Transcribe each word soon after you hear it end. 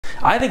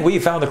I think we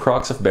found the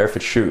Crocs of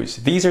barefoot shoes.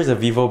 These are the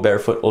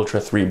Vivobarefoot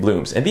Ultra III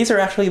Blooms, and these are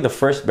actually the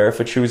first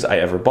barefoot shoes I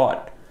ever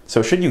bought.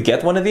 So should you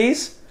get one of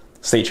these?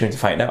 Stay tuned to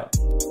find out.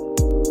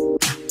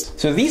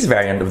 So these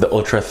variant of the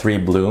Ultra III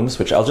Blooms,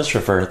 which I'll just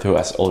refer to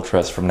as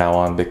Ultras from now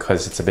on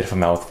because it's a bit of a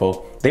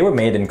mouthful, they were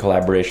made in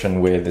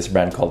collaboration with this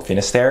brand called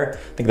Finisterre.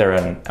 I think they're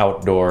an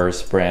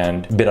outdoors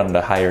brand, a bit on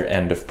the higher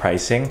end of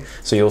pricing.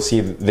 So you'll see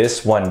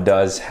this one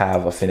does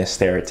have a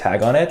Finisterre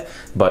tag on it,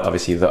 but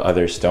obviously the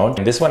others don't.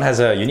 And this one has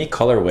a unique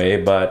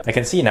colorway, but I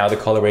can see now the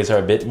colorways are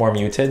a bit more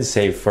muted,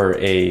 save for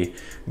a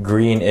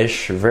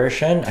greenish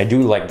version. I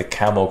do like the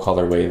camo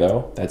colorway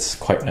though, that's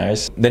quite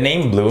nice. The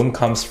name Bloom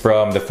comes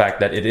from the fact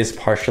that it is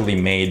partially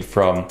made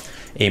from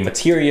a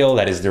material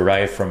that is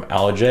derived from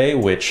algae,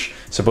 which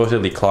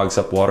supposedly clogs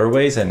up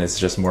waterways and is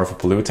just more of a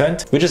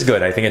pollutant, which is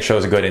good. I think it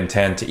shows good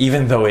intent,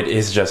 even though it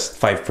is just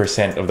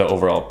 5% of the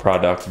overall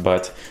product,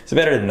 but it's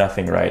better than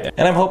nothing, right?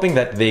 And I'm hoping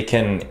that they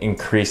can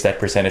increase that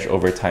percentage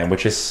over time,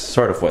 which is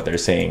sort of what they're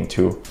saying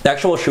too. The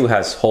actual shoe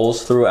has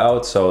holes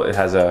throughout, so it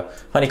has a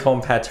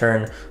honeycomb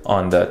pattern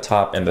on the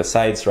top and the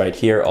sides right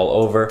here all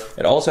over.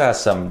 It also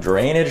has some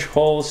drainage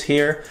holes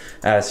here,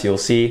 as you'll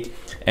see.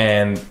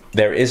 And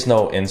there is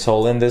no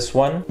insole in this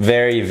one.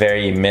 Very,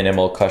 very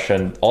minimal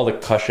cushion. All the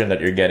cushion that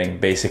you're getting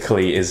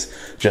basically is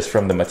just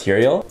from the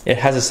material. It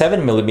has a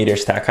 7mm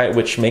stack height,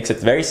 which makes it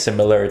very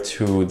similar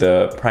to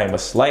the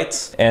Primus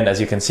Lights. And as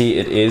you can see,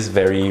 it is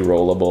very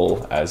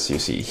rollable, as you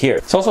see here.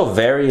 It's also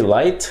very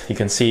light. You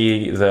can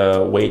see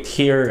the weight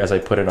here as I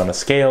put it on a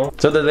scale.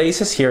 So the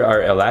laces here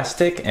are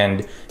elastic,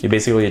 and you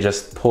basically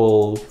just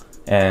pull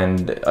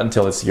and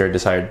until it's your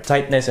desired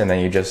tightness, and then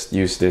you just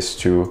use this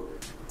to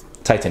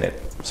tighten it.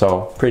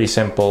 So pretty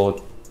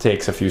simple,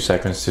 takes a few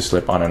seconds to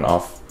slip on and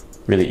off,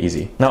 really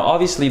easy. Now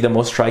obviously the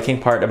most striking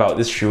part about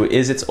this shoe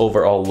is its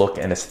overall look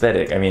and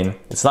aesthetic. I mean,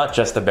 it's not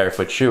just a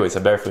barefoot shoe, it's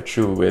a barefoot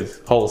shoe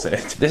with holes in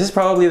it. This is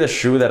probably the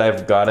shoe that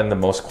I've gotten the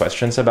most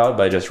questions about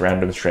by just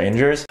random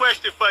strangers.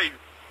 Question for you.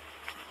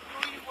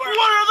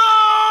 What are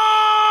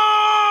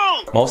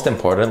those? Most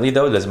importantly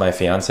though, does my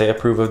fiance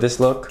approve of this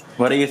look?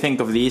 What do you think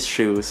of these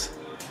shoes?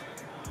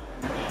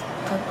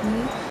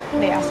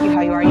 They ask you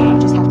how you are, you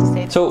just have to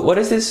say. So what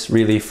is this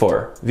really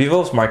for?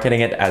 Vivo's marketing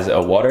it as a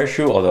water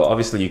shoe, although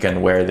obviously you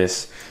can wear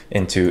this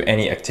into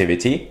any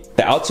activity.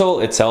 The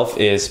outsole itself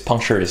is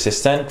puncture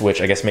resistant,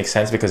 which I guess makes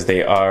sense because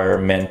they are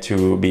meant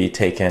to be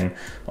taken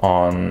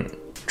on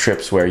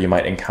trips where you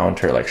might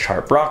encounter like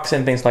sharp rocks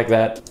and things like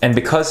that. And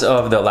because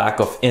of the lack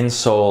of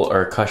insole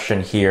or cushion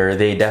here,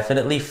 they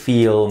definitely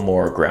feel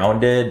more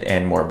grounded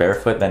and more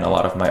barefoot than a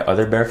lot of my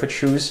other barefoot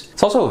shoes.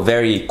 It's also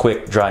very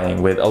quick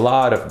drying with a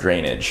lot of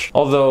drainage.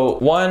 Although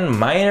one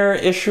minor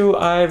issue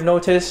I've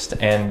noticed,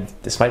 and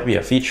this might be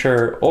a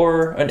feature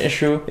or an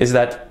issue, is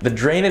that the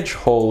drainage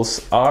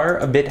holes are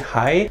a bit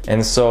high.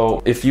 And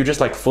so if you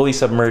just like fully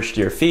submerged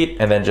your feet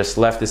and then just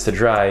left this to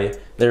dry,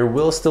 there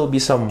will still be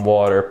some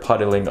water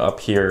puddling up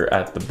here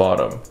at the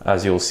bottom,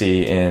 as you'll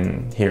see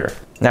in here.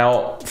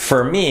 Now,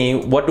 for me,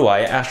 what do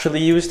I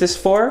actually use this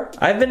for?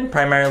 I've been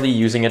primarily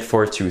using it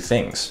for two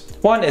things.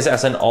 One is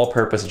as an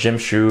all-purpose gym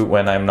shoe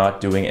when I'm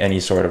not doing any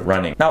sort of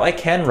running. Now, I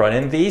can run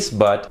in these,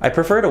 but I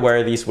prefer to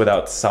wear these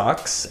without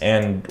socks.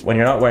 And when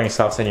you're not wearing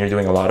socks and you're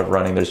doing a lot of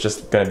running, there's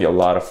just gonna be a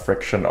lot of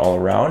friction all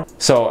around.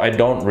 So I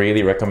don't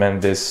really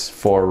recommend this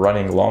for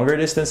running longer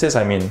distances.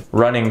 I mean,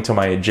 running to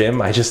my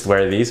gym, I just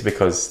wear these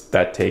because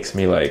that takes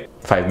me like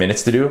 5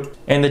 minutes to do.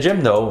 In the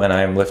gym though, when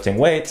I'm lifting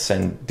weights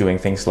and doing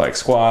things like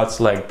squats,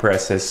 leg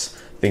presses,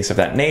 things of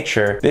that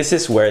nature, this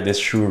is where this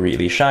shoe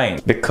really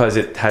shines because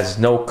it has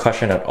no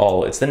cushion at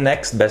all. It's the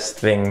next best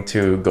thing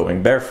to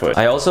going barefoot.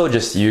 I also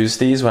just use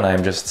these when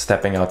I'm just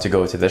stepping out to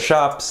go to the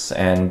shops,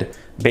 and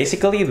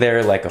basically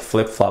they're like a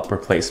flip-flop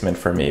replacement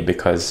for me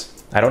because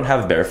I don't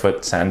have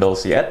barefoot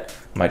sandals yet.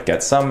 Might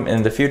get some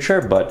in the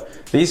future, but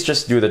these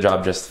just do the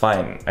job just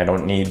fine. I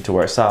don't need to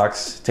wear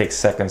socks. It takes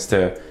seconds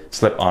to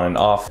slip on and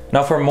off.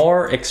 Now for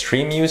more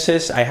extreme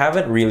uses, I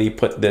haven't really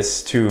put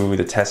this to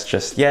the test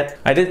just yet.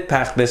 I did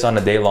pack this on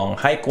a day-long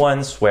hike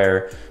once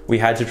where we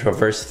had to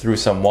traverse through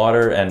some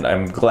water, and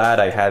I'm glad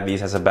I had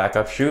these as a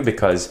backup shoe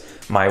because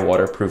my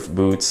waterproof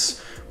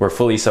boots were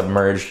fully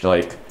submerged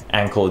like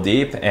ankle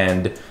deep,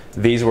 and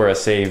these were a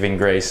saving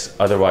grace.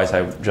 Otherwise,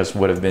 I just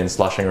would have been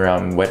sloshing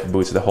around in wet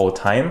boots the whole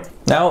time.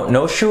 Now,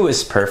 no shoe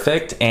is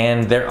perfect,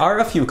 and there are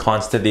a few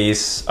cons to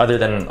these, other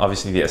than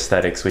obviously the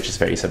aesthetics, which is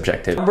very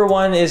subjective. Number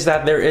one is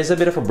that there is a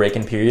bit of a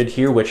break-in period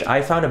here, which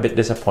I found a bit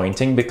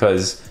disappointing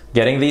because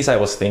getting these, I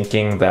was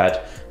thinking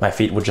that my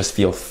feet would just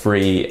feel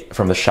free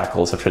from the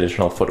shackles of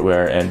traditional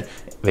footwear and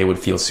they would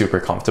feel super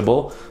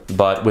comfortable.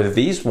 But with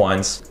these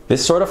ones,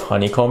 this sort of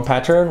honeycomb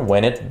pattern,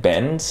 when it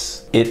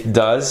bends, it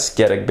does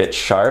get a bit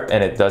sharp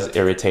and it does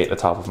irritate the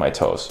top of my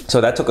toes. So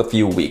that took a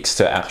few weeks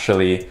to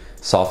actually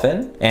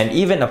soften. And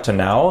even up to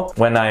now,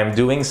 when I'm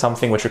doing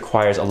something which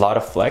requires a lot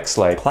of flex,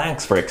 like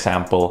planks for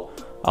example,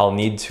 I'll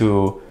need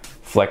to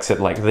flex it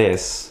like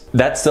this.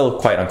 That's still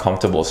quite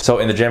uncomfortable. So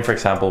in the gym, for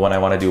example, when I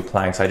want to do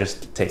planks, I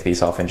just take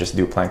these off and just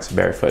do planks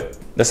barefoot.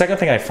 The second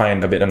thing I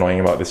find a bit annoying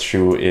about this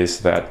shoe is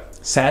that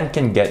sand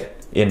can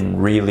get in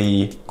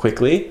really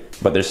quickly,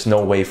 but there's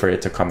no way for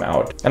it to come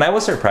out. And I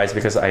was surprised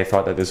because I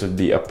thought that this would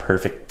be a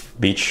perfect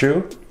beach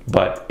shoe,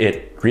 but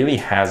it really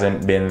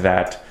hasn't been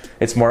that.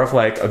 It's more of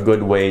like a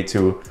good way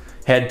to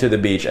head to the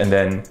beach and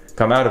then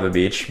come out of the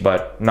beach,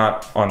 but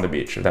not on the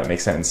beach, if that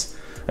makes sense.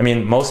 I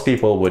mean, most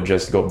people would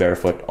just go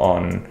barefoot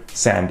on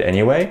sand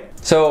anyway.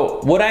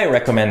 So would I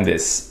recommend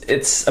this?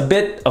 It's a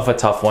bit of a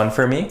tough one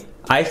for me.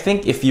 I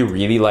think if you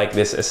really like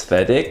this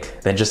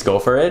aesthetic, then just go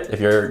for it. If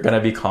you're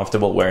gonna be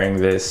comfortable wearing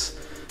this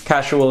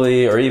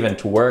casually or even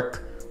to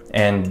work,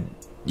 and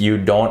you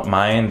don't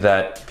mind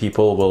that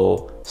people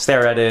will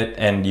stare at it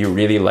and you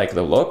really like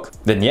the look,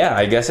 then yeah,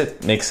 I guess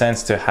it makes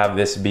sense to have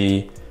this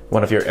be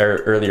one of your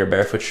earlier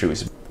barefoot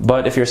shoes.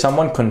 But if you're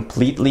someone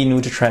completely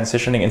new to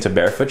transitioning into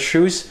barefoot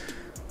shoes,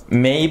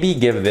 maybe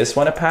give this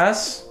one a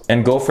pass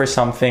and go for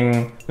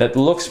something that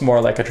looks more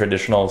like a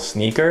traditional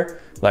sneaker,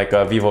 like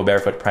a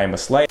Vivobarefoot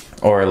Primus Lite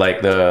or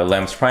like the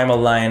Lem's Primal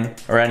line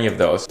or any of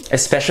those.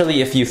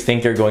 Especially if you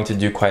think you're going to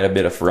do quite a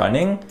bit of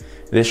running,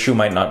 this shoe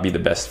might not be the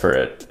best for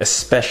it,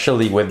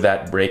 especially with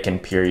that break-in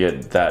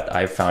period that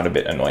I found a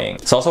bit annoying.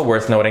 It's also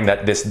worth noting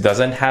that this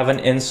doesn't have an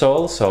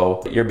insole,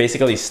 so you're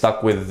basically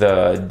stuck with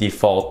the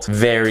default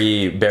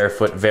very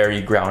barefoot,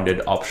 very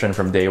grounded option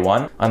from day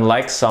one.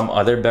 Unlike some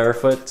other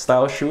barefoot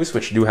style shoes,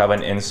 which do have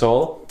an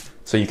insole,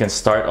 so you can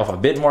start off a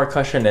bit more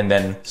cushioned and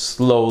then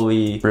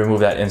slowly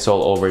remove that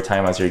insole over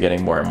time as you're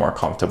getting more and more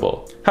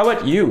comfortable. How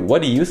about you?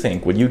 What do you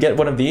think? Would you get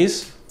one of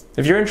these?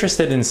 If you're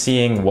interested in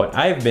seeing what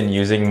I've been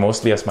using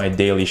mostly as my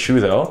daily shoe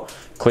though,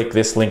 click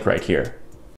this link right here.